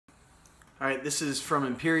Alright, this is from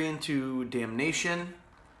Empyrean to Damnation.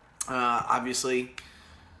 Obviously,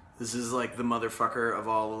 this is like the motherfucker of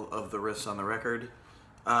all of the riffs on the record.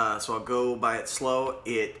 So I'll go by it slow.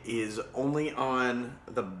 It is only on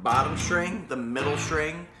the bottom string, the middle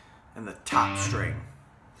string, and the top string.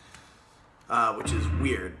 Which is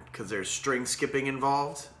weird, because there's string skipping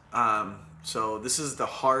involved. So this is the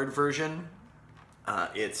hard version.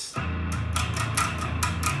 It's...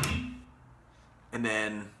 and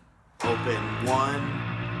then open one,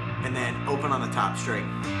 and then open on the top string.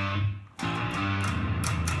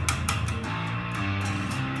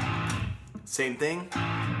 Same thing,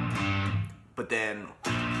 but then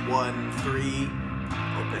 1, 3,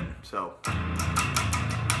 open. So.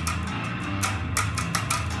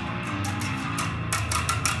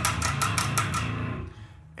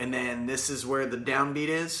 And then this is where the downbeat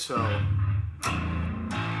is, so.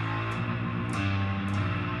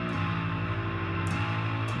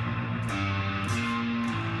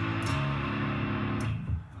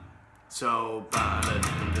 So,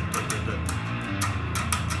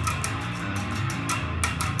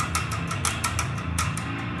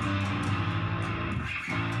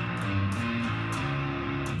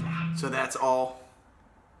 that's all.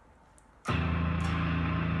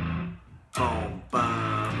 Boom,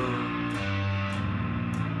 boom, boom.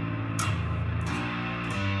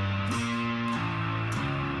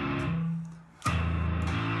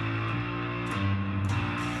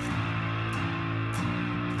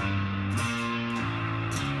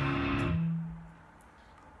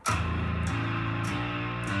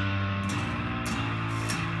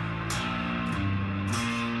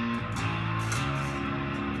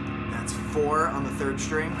 That's 4 on the 3rd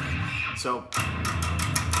string. So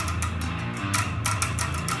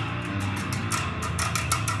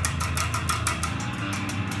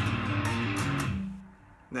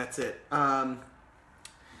that's it.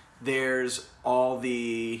 There's all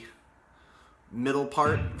the middle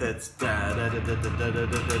part. That's da da da da da da da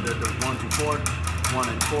da da 1, 2, 4, 1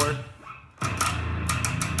 and 4.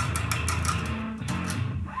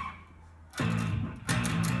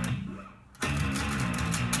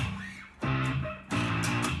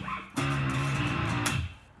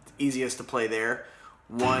 It's easiest to play there.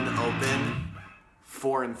 1 open,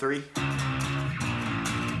 4 and 3.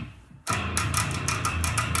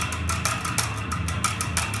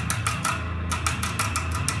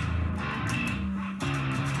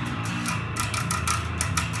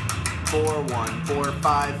 Four, 1, 4,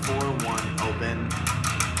 5, 4, 1, open.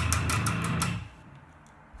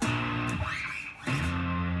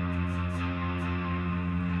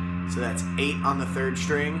 So that's 8 on the 3rd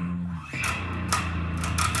string.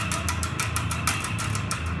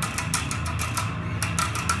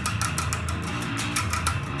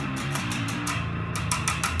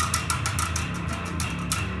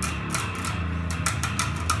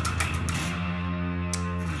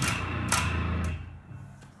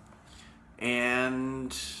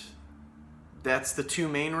 And that's the 2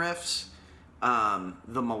 main riffs.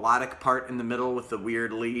 The melodic part in the middle with the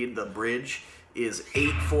weird lead, the bridge, is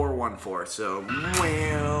 8, 4, 1, 4. So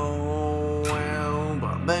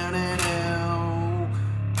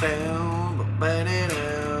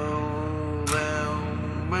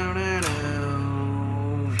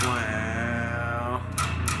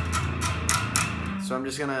so I'm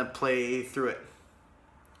just gonna play through it.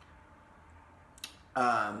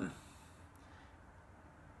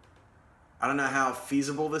 I don't know how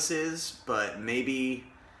feasible this is, but maybe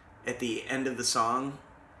at the end of the song,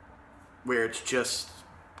 where it's just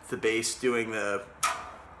the bass doing the,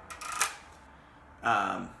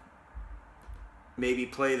 maybe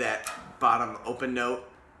play that bottom open note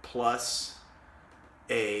plus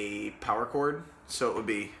a power chord, so it would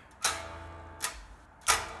be,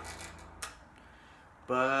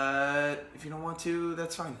 but if you don't want to,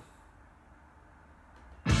 that's fine.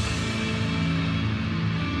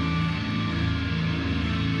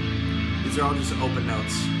 These are all just open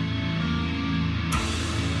notes.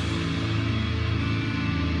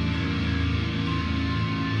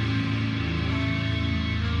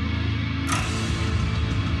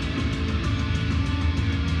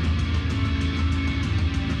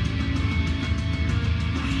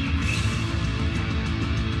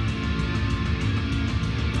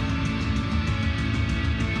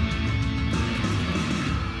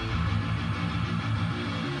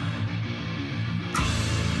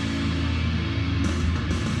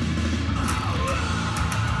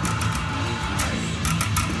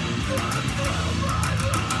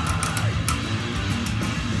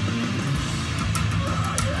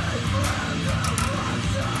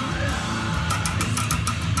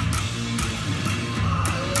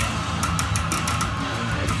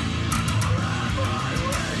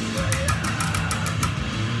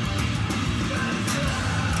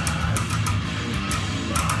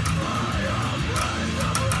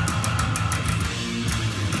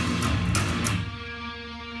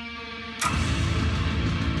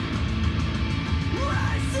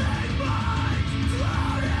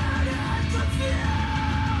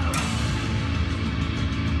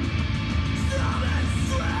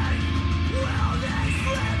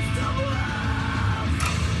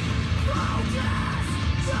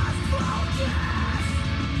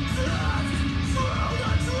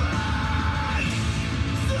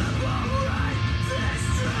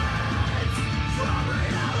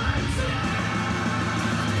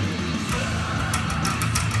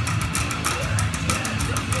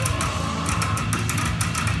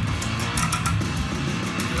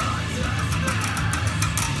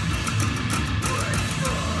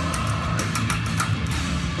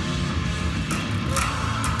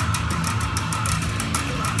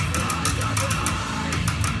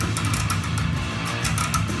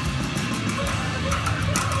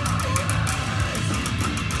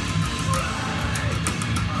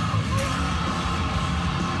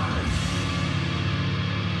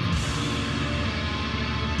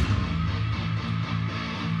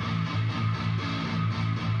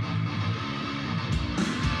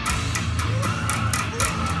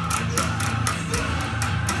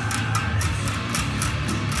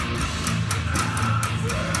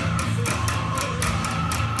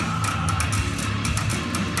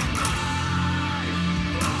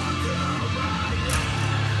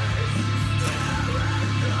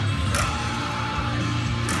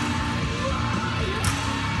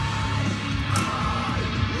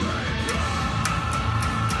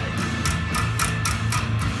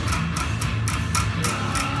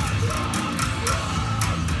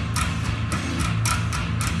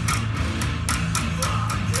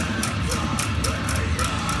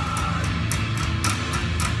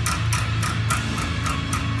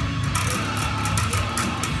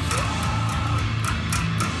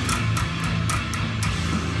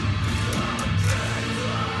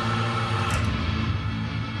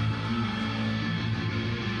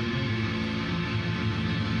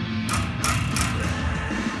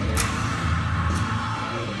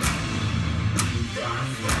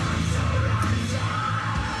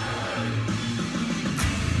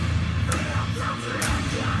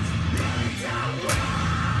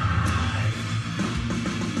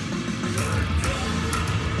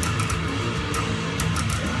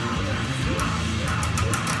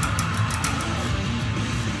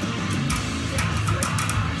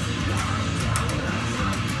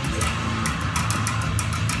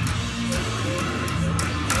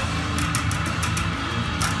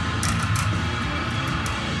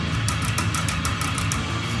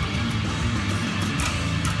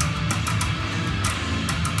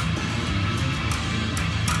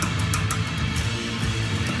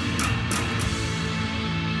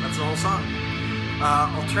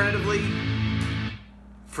 Alternatively,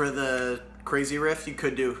 for the crazy riff, you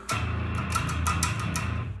could do.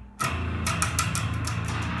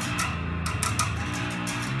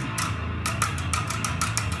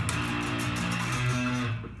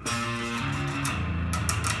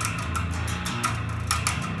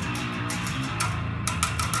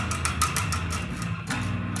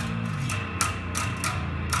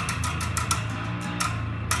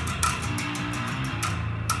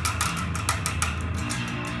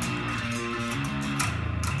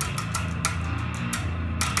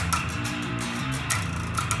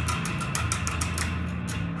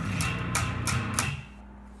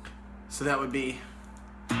 So that would be.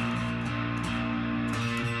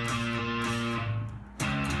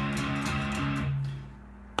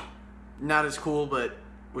 Not as cool, but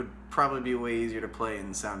would probably be way easier to play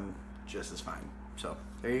and sound just as fine. So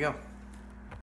there you go.